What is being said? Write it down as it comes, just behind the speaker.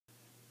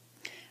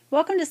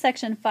Welcome to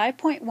section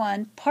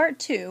 5.1, part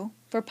 2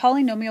 for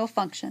polynomial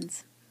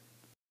functions.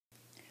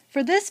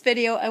 For this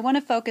video, I want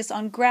to focus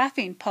on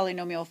graphing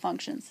polynomial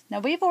functions.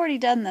 Now, we've already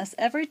done this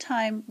every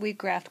time we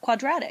graphed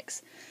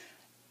quadratics.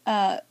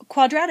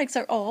 Quadratics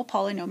are all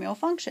polynomial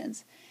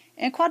functions.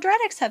 And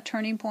quadratics have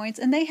turning points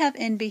and they have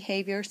end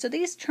behavior, so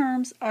these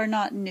terms are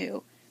not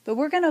new. But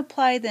we're going to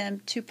apply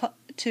them to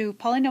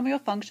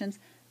polynomial functions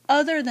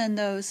other than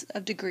those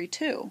of degree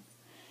 2.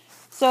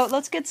 So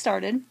let's get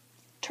started.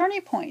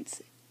 Turning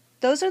points.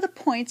 Those are the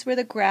points where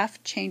the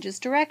graph changes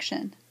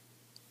direction.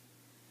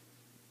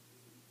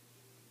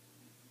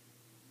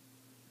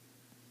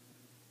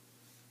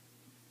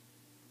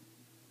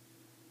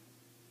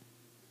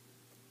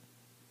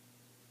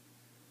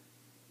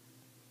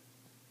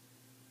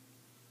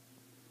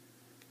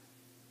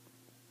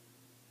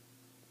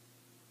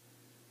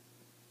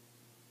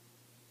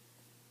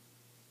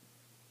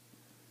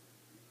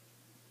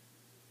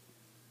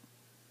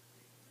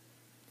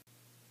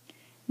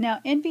 Now,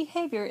 end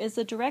behavior is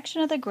the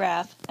direction of the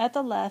graph at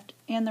the left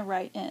and the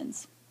right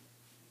ends.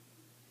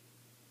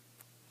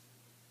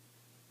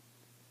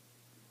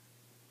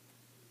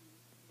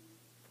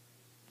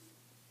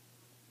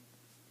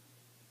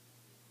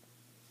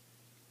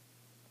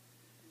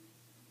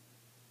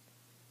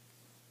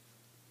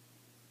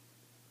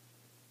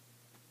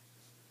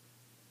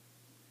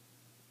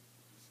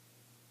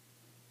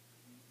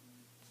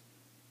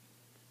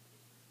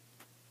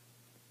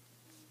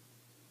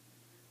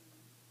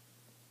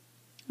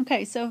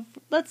 Okay, so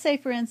let's say,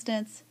 for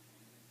instance,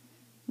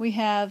 we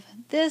have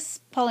this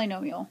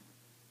polynomial,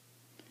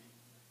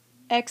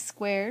 x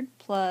squared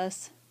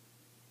plus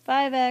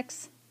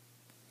 5x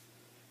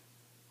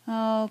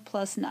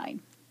plus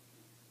 9.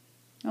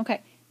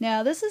 Okay,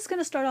 now this is going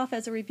to start off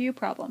as a review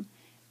problem.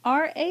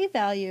 Our a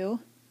value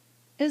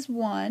is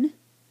 1,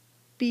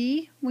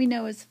 b we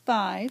know is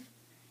 5,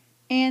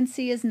 and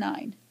c is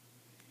 9.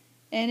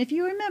 And if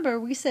you remember,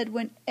 we said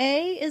when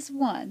a is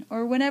 1,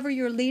 or whenever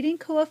your leading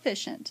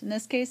coefficient, in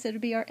this case it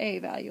would be our a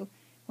value,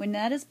 when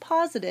that is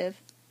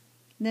positive,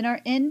 then our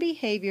end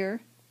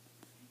behavior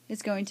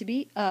is going to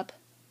be up,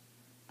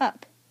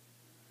 up.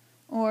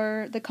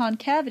 Or the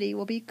concavity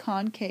will be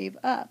concave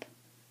up.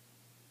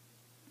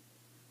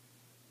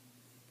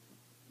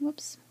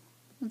 Whoops,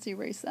 let's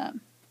erase that.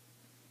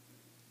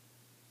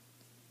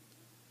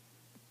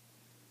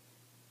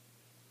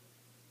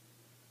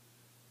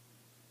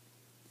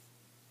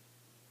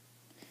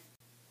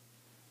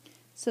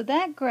 So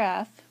that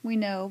graph, we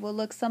know, will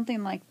look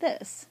something like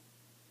this.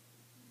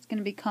 It's going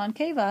to be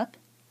concave up,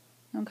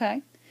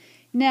 okay?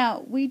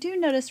 Now, we do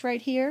notice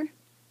right here,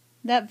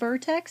 that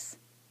vertex,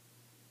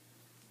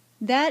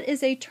 that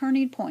is a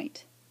turning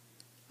point.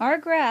 Our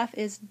graph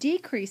is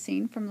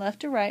decreasing from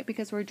left to right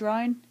because we're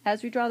drawing,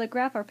 as we draw the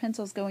graph, our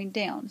pencil's going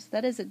down. So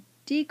that is a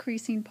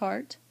decreasing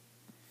part.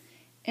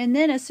 And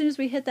then as soon as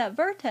we hit that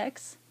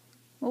vertex,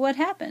 well, what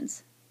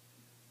happens?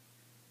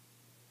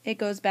 It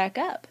goes back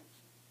up.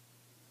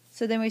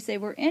 So then we say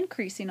we're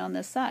increasing on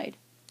this side.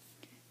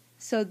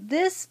 So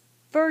this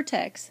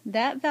vertex,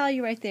 that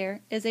value right there,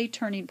 is a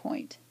turning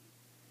point.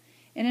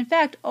 And in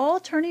fact,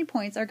 all turning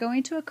points are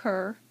going to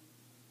occur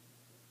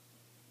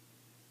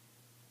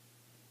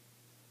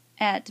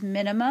at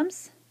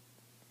minimums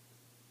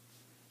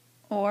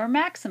or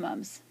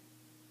maximums.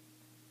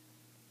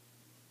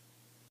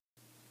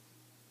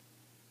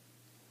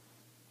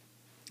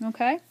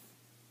 Okay?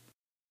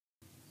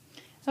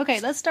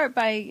 Okay, let's start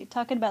by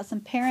talking about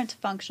some parent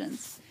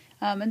functions.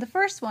 And the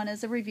first one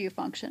is a review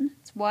function.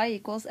 It's y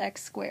equals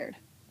x squared.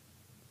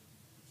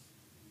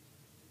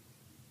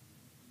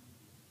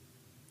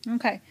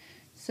 Okay,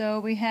 so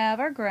we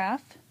have our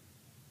graph,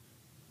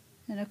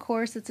 and of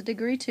course it's a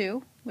degree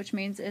 2, which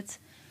means it's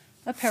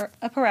a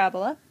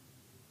parabola.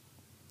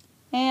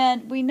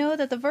 And we know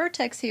that the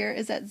vertex here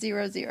is at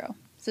 0, 0.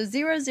 So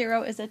 0,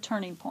 0 is a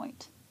turning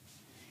point.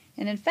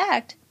 And in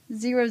fact,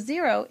 0,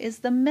 0 is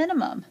the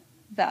minimum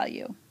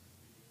value.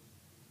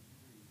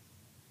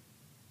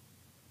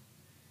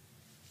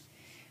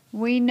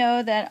 We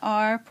know that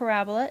our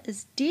parabola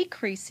is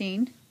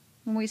decreasing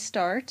when we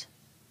start.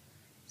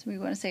 So we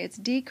want to say it's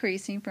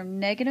decreasing from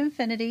negative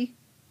infinity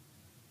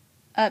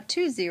up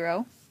to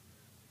 0.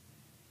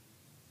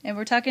 And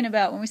we're talking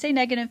about, when we say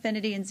negative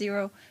infinity and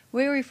 0,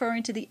 we're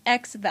referring to the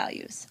x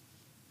values.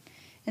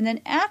 And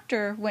then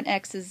after, when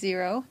x is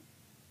 0,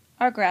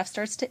 our graph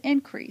starts to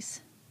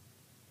increase.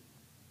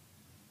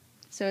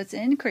 So it's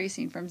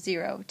increasing from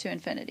 0 to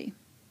infinity.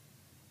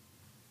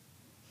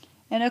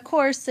 And of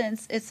course,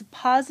 since it's a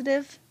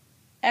positive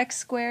x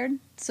squared,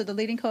 so the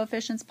leading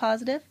coefficient is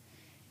positive,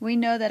 we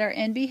know that our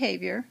end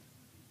behavior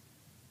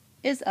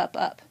is up,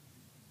 up.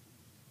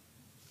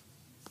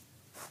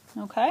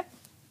 Okay?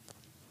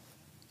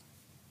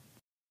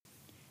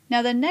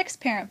 Now the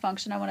next parent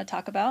function I want to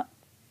talk about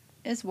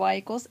is y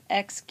equals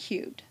x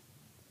cubed.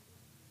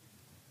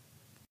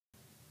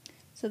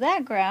 So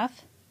that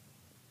graph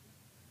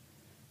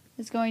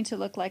is going to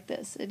look like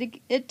this.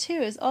 It too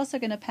is also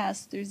going to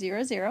pass through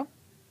 0, 0.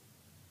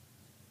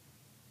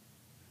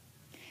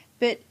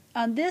 But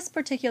on this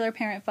particular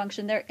parent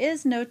function, there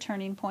is no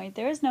turning point.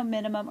 There is no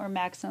minimum or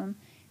maximum.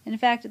 In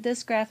fact,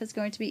 this graph is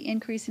going to be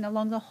increasing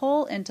along the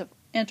whole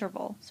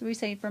interval. So we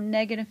say from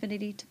negative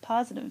infinity to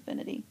positive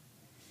infinity.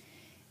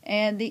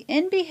 And the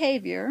end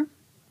behavior,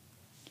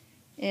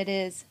 it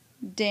is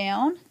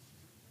down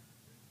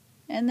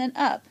and then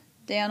up.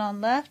 Down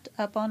on left,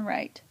 up on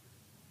right.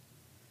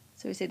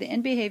 So we say the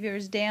end behavior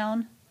is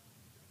down,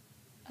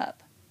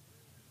 up.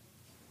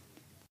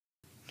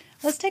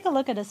 Let's take a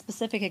look at a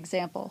specific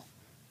example.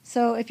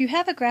 So if you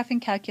have a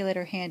graphing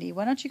calculator handy,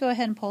 why don't you go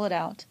ahead and pull it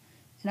out.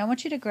 And I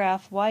want you to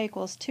graph y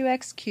equals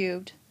 2x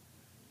cubed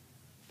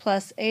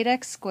plus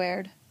 8x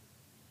squared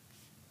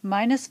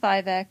minus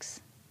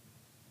 5x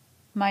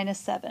minus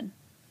 7.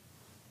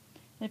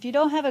 And if you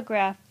don't have a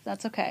graph,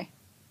 that's okay.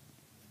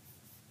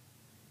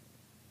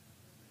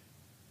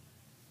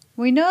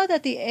 We know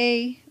that the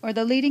a, or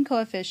the leading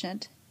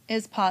coefficient,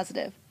 is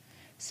positive.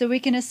 So we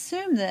can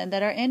assume then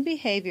that our end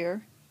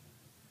behavior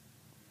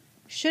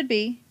should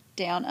be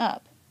down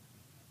up.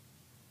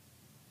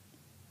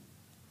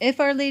 If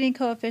our leading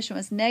coefficient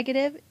was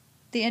negative,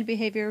 the end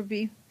behavior would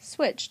be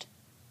switched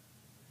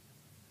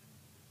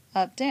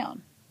up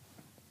down.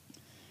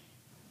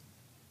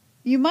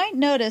 You might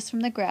notice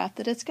from the graph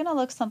that it's going to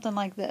look something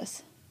like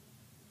this.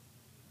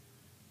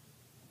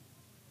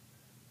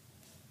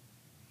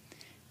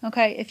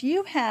 Okay, if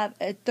you have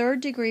a third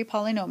degree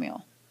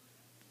polynomial,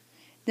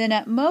 then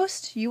at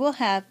most you will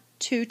have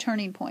 2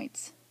 turning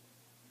points.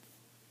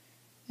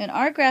 And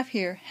our graph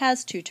here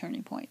has 2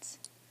 turning points.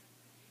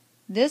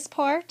 This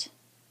part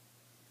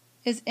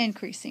is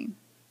increasing.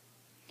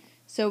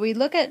 So we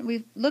look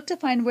to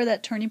find where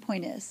that turning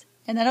point is,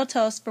 and that'll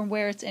tell us from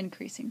where it's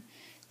increasing.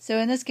 So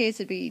in this case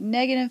it'd be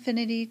negative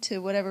infinity to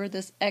whatever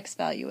this x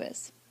value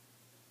is.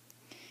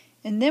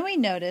 And then we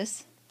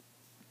notice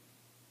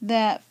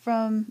that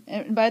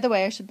and by the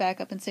way, I should back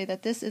up and say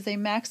that this is a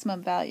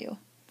maximum value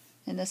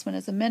and this one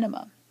is a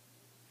minimum.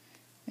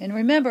 And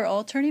remember,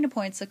 all turning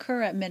points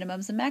occur at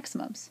minimums and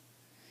maximums.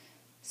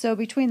 So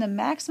between the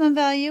maximum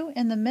value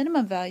and the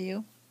minimum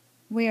value,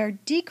 we are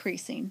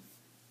decreasing.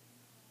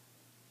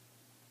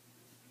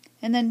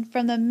 And then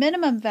from the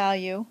minimum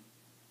value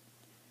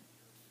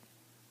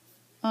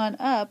on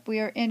up, we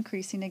are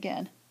increasing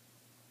again.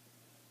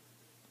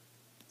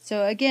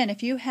 So again,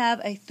 if you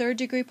have a third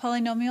degree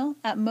polynomial,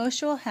 at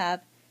most you'll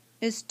have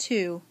is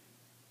 2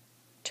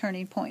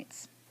 turning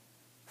points.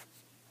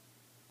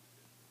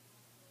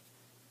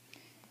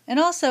 And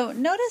also,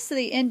 notice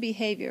the end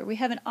behavior. We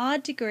have an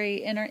odd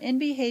degree, and our end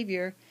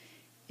behavior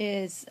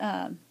is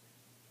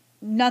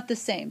not the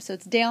same. So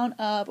it's down,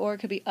 up, or it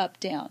could be up,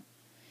 down.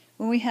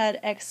 When we had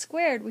x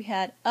squared, we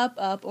had up,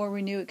 up, or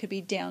we knew it could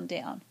be down,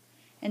 down.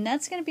 And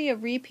that's going to be a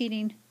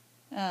repeating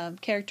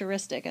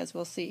characteristic, as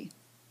we'll see.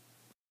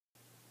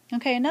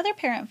 Okay, another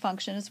parent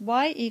function is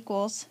y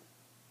equals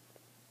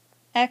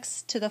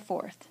x to the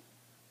 4th.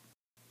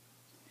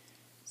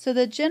 So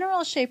the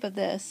general shape of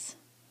this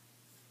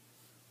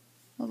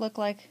will look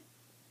like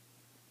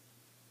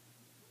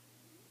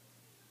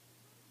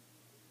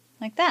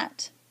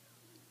that.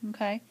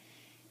 Okay,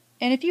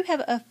 and if you have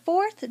a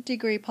 4th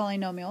degree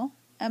polynomial,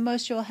 at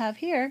most you'll have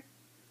here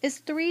is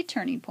 3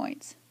 turning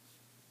points.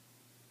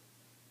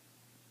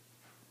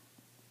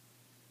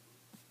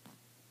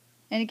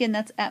 And again,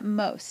 that's at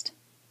most.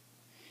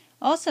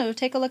 Also,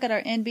 take a look at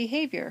our end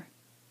behavior.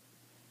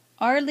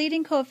 Our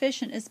leading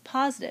coefficient is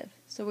positive,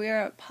 so we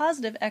are at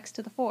positive x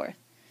to the 4th,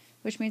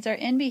 which means our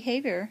end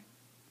behavior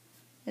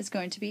is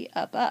going to be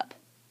up, up.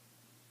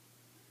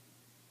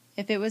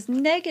 If it was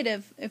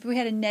negative, if we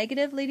had a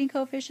negative leading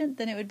coefficient,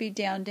 then it would be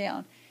down,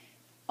 down.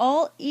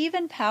 All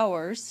even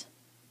powers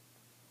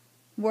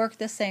work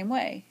the same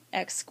way.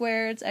 X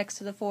squared, x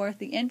to the 4th,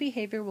 the end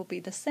behavior will be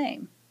the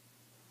same.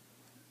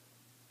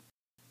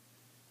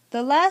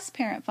 The last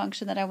parent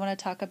function that I want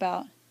to talk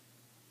about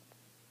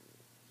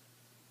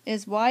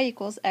is y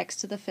equals x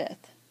to the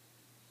 5th.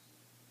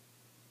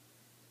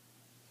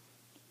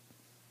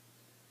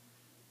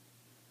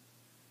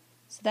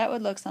 So that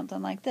would look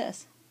something like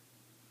this.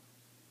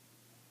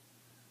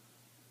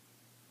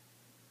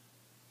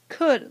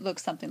 Could look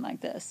something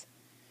like this.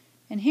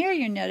 And here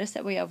you notice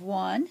that we have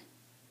 1,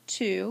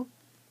 2,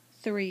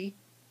 3,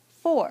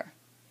 4.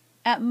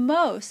 At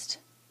most,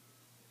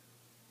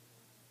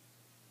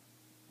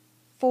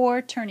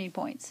 4 turning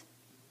points.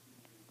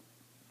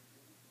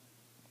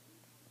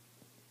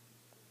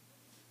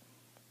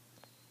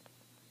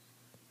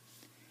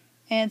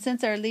 And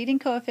since our leading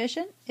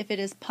coefficient, if it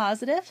is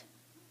positive,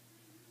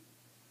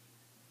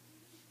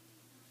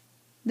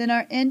 then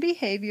our end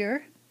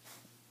behavior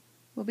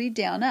will be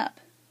down, up.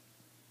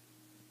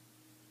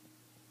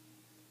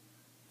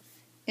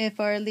 If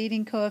our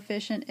leading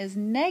coefficient is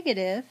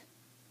negative,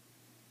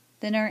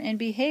 then our end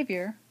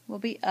behavior will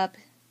be up,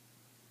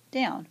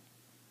 down.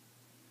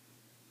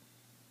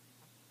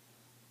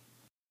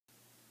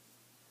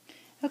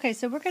 Okay,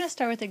 so we're going to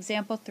start with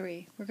example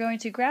 3. We're going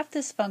to graph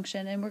this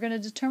function and we're going to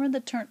determine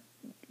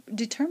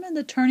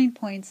the turning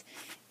points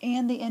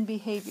and the end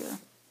behavior.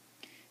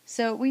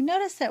 So we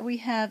notice that we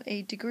have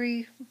a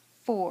degree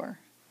 4.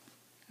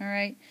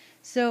 Alright,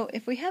 so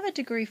if we have a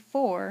degree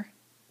 4,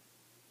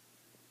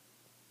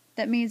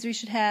 that means we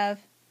should have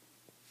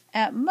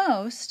at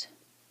most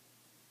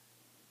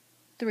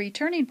 3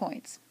 turning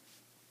points.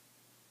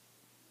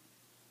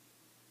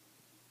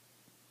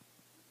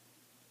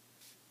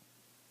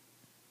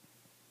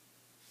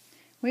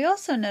 We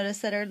also notice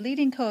that our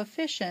leading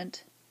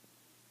coefficient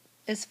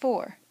is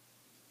 4.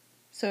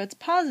 So it's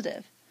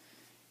positive,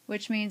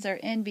 which means our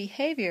end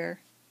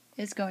behavior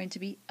is going to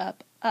be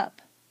up,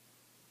 up.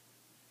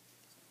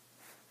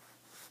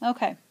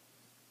 Okay,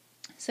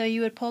 so you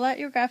would pull out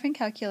your graphing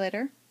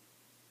calculator,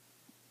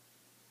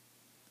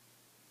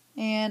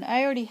 and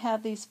I already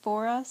have these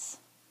for us.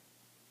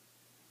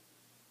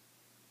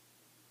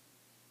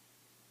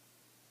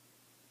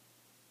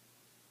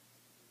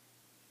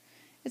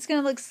 It's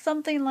going to look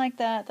something like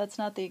that. That's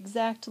not the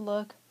exact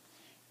look,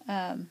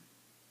 but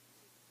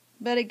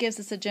it gives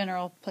us a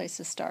general place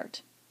to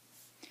start.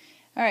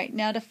 Alright,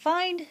 now to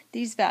find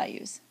these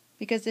values,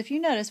 because if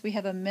you notice we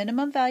have a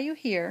minimum value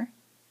here,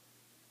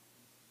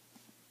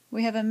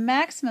 we have a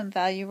maximum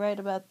value right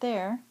about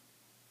there,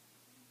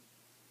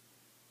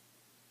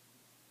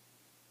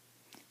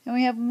 and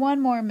we have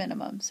one more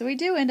minimum. So we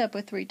do end up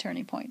with 3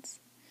 turning points.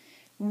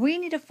 We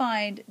need to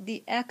find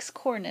the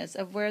x-coordinates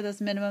of where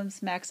those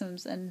minimums,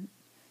 maximums, and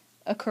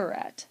occur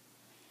at.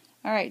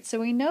 Alright,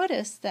 so we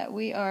notice that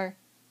we are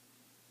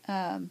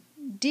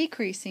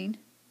decreasing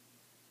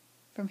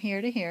from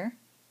here to here,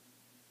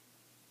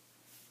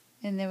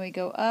 and then we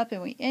go up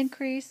and we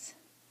increase,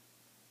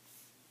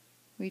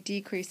 we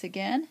decrease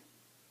again,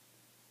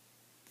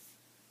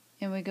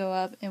 and we go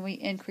up and we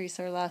increase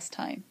our last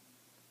time.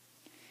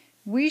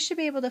 We should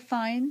be able to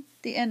find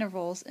the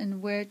intervals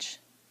in which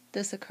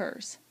this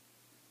occurs.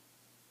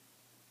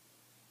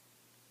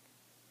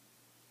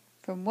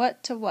 From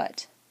what to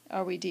what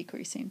are we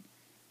decreasing?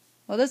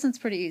 Well, this one's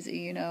pretty easy,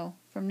 you know.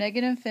 From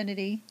negative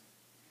infinity,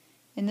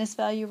 and this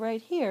value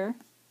right here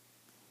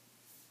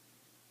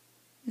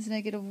is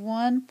negative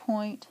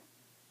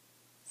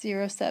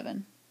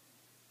 1.07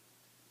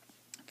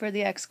 for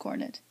the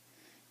x-coordinate.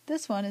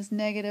 This one is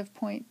negative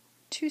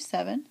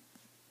 0.27,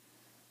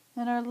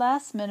 and our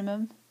last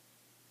minimum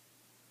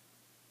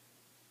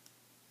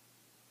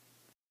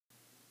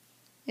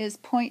is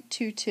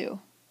 0.22.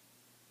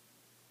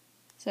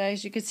 So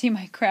as you can see,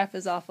 my graph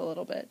is off a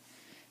little bit.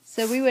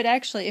 So we would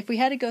actually, if we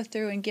had to go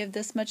through and give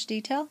this much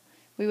detail,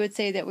 we would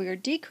say that we are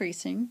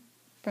decreasing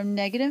from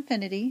negative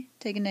infinity,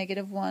 take a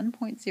negative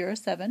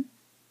 1.07,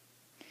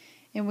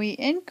 and we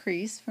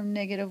increase from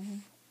negative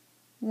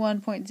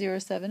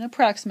 1.07,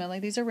 approximately,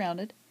 these are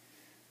rounded,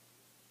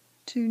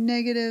 to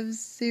negative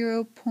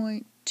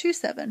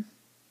 0.27.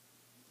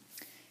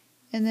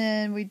 And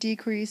then we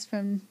decrease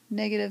from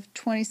negative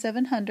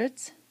 27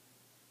 hundredths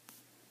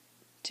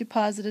to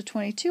positive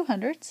 22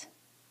 hundredths,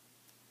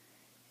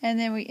 and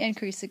then we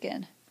increase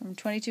again from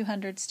 22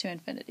 hundredths to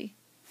infinity.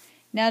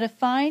 Now to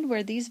find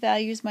where these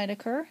values might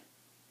occur,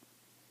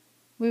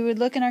 we would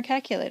look in our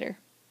calculator,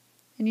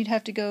 and you'd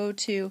have to go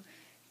to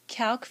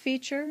Calc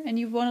feature, and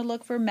you want to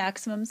look for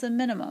maximums and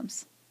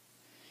minimums.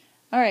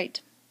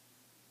 Alright,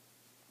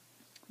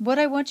 what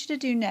I want you to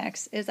do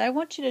next is I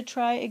want you to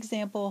try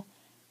example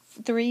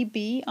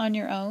 3b on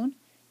your own.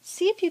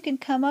 See if you can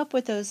come up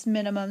with those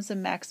minimums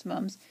and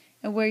maximums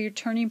and where your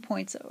turning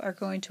points are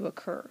going to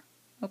occur.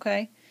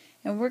 Okay?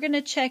 And we're going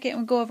to check it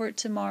and go over it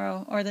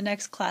tomorrow or the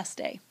next class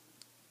day.